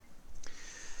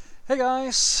Hey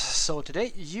guys, so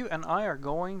today you and I are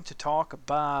going to talk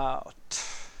about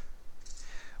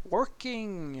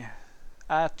working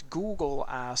at Google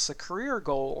as a career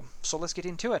goal. So let's get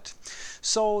into it.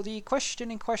 So the question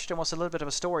in question was a little bit of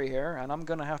a story here, and I'm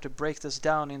gonna have to break this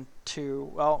down into,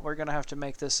 well, we're gonna have to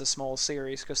make this a small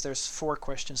series because there's 4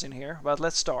 questions in here, but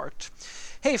let's start.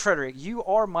 Hey Frederick, you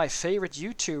are my favorite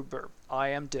YouTuber. I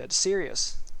am dead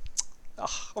serious.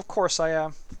 Of course I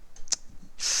am.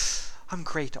 I'm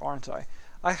great, aren't I?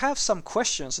 I have some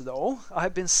questions though. I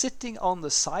have been sitting on the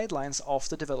sidelines of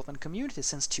the development community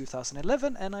since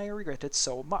 2011 and I regret it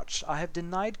so much. I have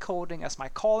denied coding as my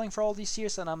calling for all these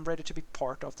years and I'm ready to be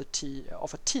part of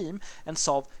a team and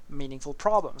solve meaningful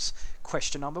problems.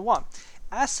 Question number 1.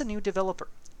 As a new developer,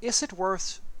 is it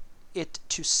worth it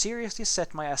to seriously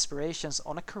set my aspirations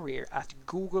on a career at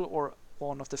Google or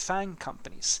one of the FAANG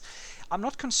companies? I'm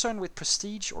not concerned with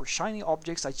prestige or shiny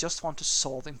objects, I just want to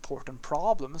solve important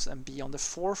problems and be on the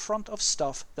forefront of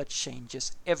stuff that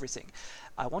changes everything.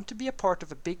 I want to be a part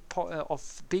of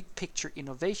big picture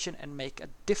innovation and make a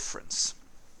difference.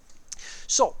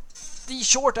 So, the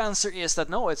short answer is that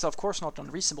no, it's of course not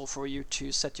unreasonable for you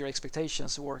to set your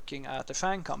expectations working at a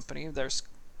FAANG company. There's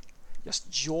Just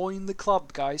join the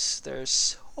club, guys.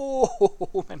 There's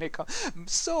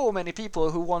so many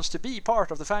people who wants to be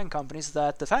part of the FAANG companies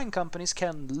that the FAANG companies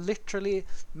can literally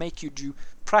make you do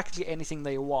practically anything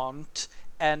they want.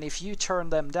 And if you turn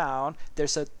them down,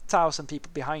 there's 1,000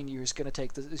 people behind you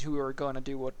who are going to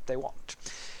do what they want.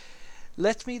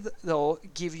 Let me though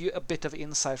give you a bit of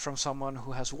insight from someone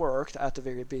who has worked at a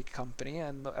very big company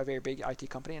and a very big IT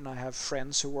company, and I have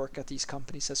friends who work at these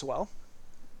companies as well.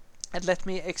 And let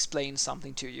me explain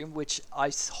something to you, which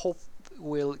I hope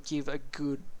will give a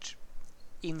good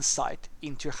insight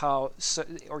into how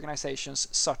organizations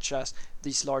such as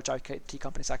these large IT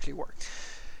companies actually work.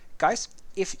 Guys,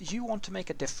 if you want to make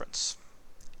a difference,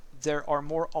 there are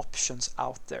more options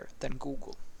out there than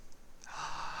Google.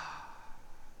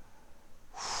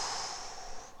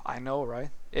 I know, right?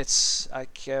 It's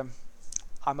like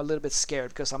I'm a little bit scared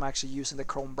because I'm actually using the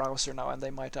Chrome browser now and they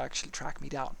might actually track me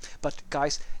down. But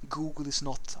guys, Google is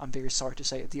not, I'm very sorry to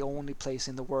say, the only place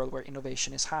in the world where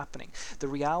innovation is happening. The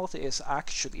reality is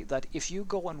actually that if you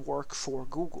go and work for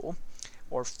Google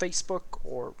or Facebook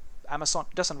or Amazon,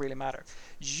 it doesn't really matter.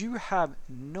 You have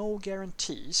no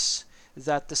guarantees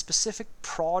that the specific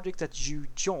project that you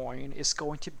join is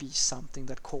going to be something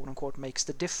that quote unquote makes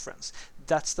the difference.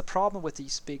 That's the problem with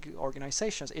these big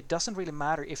organizations. It doesn't really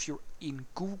matter if you're in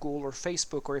Google or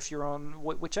Facebook or if you're on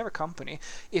whichever company,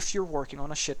 if you're working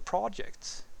on a shit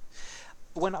project.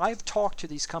 When I've talked to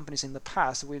these companies in the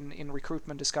past, in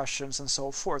recruitment discussions and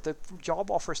so forth, the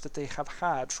job offers that they have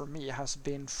had for me has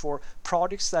been for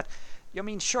projects that, I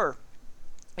mean, sure,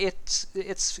 it's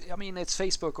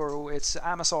Facebook or it's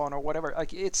Amazon or whatever.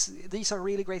 Like these are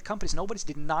really great companies. Nobody's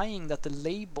denying that the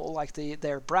label, like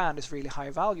their brand, is really high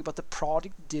value, but the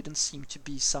product didn't seem to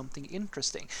be something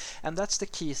interesting. And that's the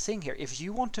key thing here. If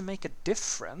you want to make a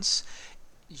difference,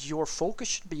 your focus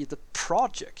should be the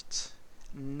project,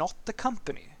 not the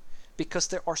company. Because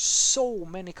there are so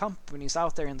many companies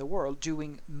out there in the world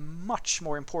doing much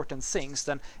more important things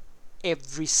than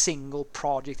every single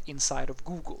project inside of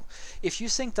Google. If you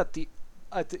think that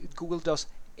Google does,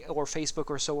 or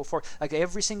Facebook or so forth, like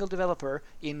every single developer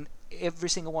in every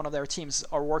single one of their teams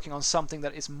are working on something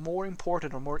that is more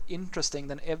important or more interesting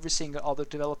than every single other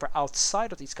developer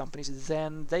outside of these companies,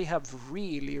 then they have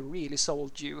really, really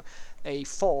sold you a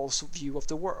false view of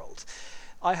the world.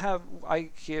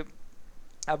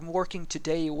 I'm working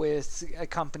today with a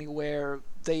company where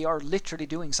they are literally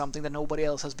doing something that nobody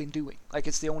else has been doing. Like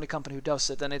it's the only company who does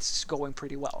it, and it's going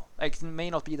pretty well. Like it may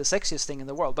not be the sexiest thing in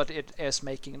the world, but it is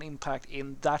making an impact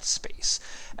in that space.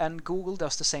 And Google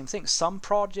does the same thing. Some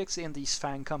projects in these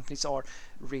FAANG companies are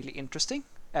really interesting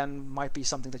and might be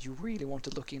something that you really want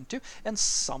to look into, and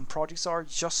some projects are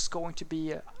just going to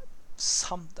be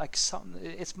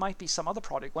it might be some other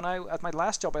project. When I at my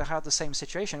last job I had the same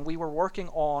situation. We were working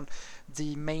on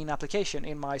the main application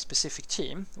in my specific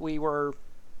team. We were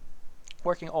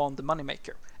working on the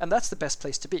moneymaker, and that's the best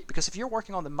place to be, because if you're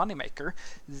working on the moneymaker,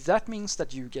 that means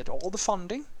that you get all the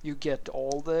funding, you get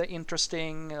all the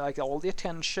interesting, like all the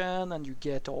attention, and you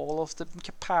get all of the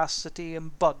capacity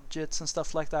and budgets and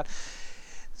stuff like that.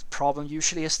 The problem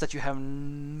usually is that you have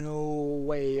no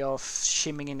way of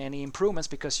shimming in any improvements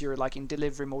because you're like in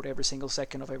delivery mode every single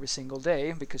second of every single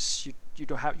day, because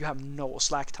you have no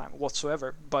slack time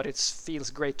whatsoever. But it feels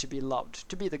great to be loved,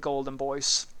 to be the golden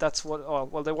boys. That's well,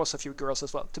 there was a few girls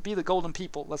as well. To be the golden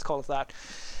people, let's call it that.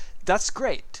 That's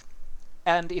great.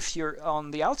 And if you're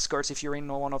on the outskirts, if you're in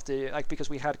one of the, like, because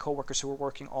we had coworkers who were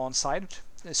working on side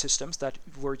systems that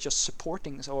were just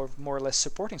supporting, or more or less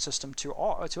supporting system to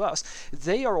us,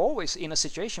 they are always in a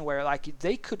situation where like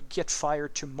they could get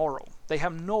fired tomorrow. They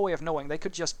have no way of knowing. They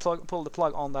could just pull the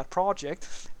plug on that project,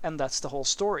 and that's the whole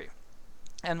story.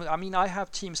 And I mean, I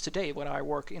have teams today when I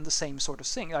work in the same sort of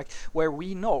thing, like where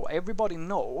we know, everybody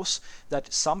knows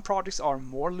that some projects are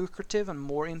more lucrative and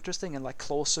more interesting and like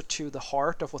closer to the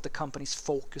heart of what the company's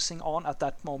focusing on at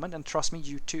that moment. And trust me,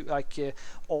 you too, like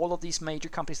all of these major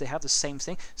companies, they have the same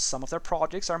thing. Some of their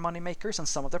projects are money makers, and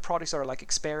some of their projects are like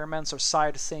experiments or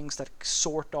side things that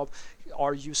sort of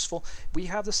are useful. We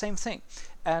have the same thing.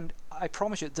 And I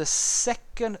promise you, the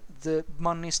second the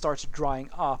money starts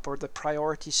drying up or the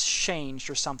priorities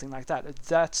change or something like that,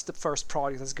 that's the first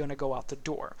project that's going to go out the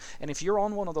door. And if you're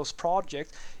on one of those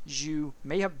projects, you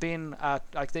may have been at,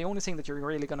 like, the only thing that you're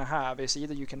really going to have is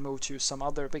either you can move to some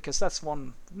other, because that's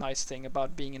one nice thing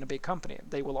about being in a big company.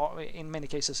 They will, in many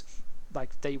cases,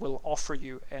 like, they will offer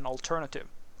you an alternative.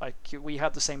 Like, we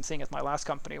had the same thing at my last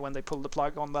company when they pulled the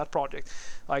plug on that project.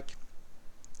 Like,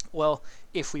 well,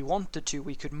 if we wanted to,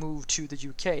 we could move to the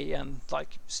UK and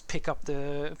like pick up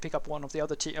one of the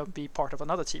other team, be part of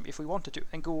another team if we wanted to.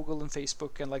 And Google and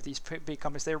Facebook and like these big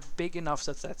companies, they're big enough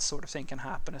that that sort of thing can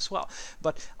happen as well.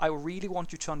 But I really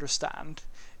want you to understand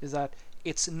is that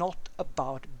it's not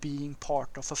about being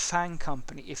part of a FAANG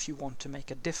company if you want to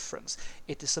make a difference.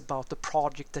 It is about the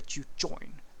project that you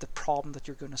join, the problem that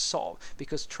you're going to solve.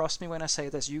 Because trust me when I say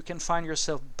this, you can find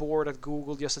yourself bored at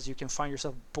Google just as you can find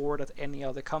yourself bored at any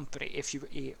other company if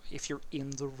you're in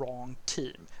the wrong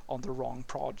team on the wrong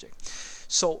project.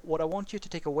 So what I want you to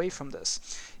take away from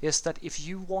this is that if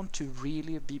you want to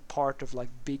really be part of like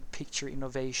big picture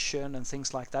innovation and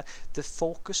things like that, the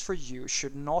focus for you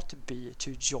should not be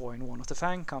to join one of the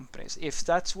FAANG companies. If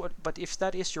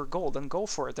that is your goal, then go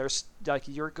for it. There's like,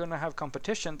 you're gonna have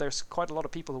competition. There's quite a lot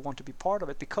of people who want to be part of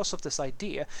it because of this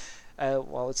idea.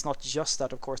 Well, it's not just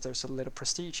that, of course, there's a little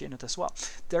prestige in it as well.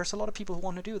 There's a lot of people who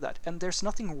want to do that, and there's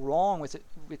nothing wrong with it,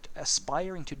 with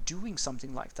aspiring to doing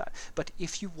something like that. But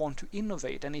if you want to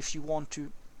innovate and if you want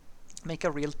to make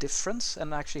a real difference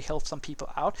and actually help some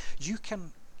people out, you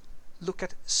can look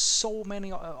at so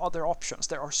many other options.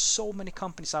 There are so many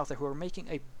companies out there who are making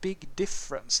a big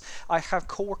difference. I have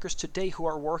coworkers today who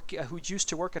who used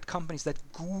to work at companies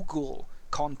that Google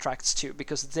contracts to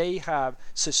because they have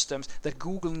systems that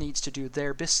Google needs to do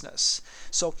their business.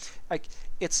 So like,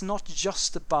 it's not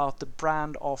just about the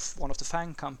brand of one of the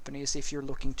FAANG companies if you're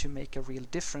looking to make a real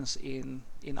difference in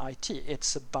IT.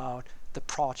 It's about the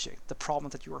project, the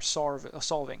problem that you are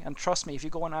solving. And trust me, if you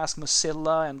go and ask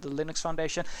Mozilla and the Linux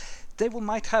Foundation, they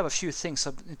might have a few things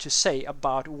to say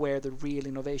about where the real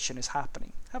innovation is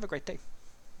happening. Have a great day.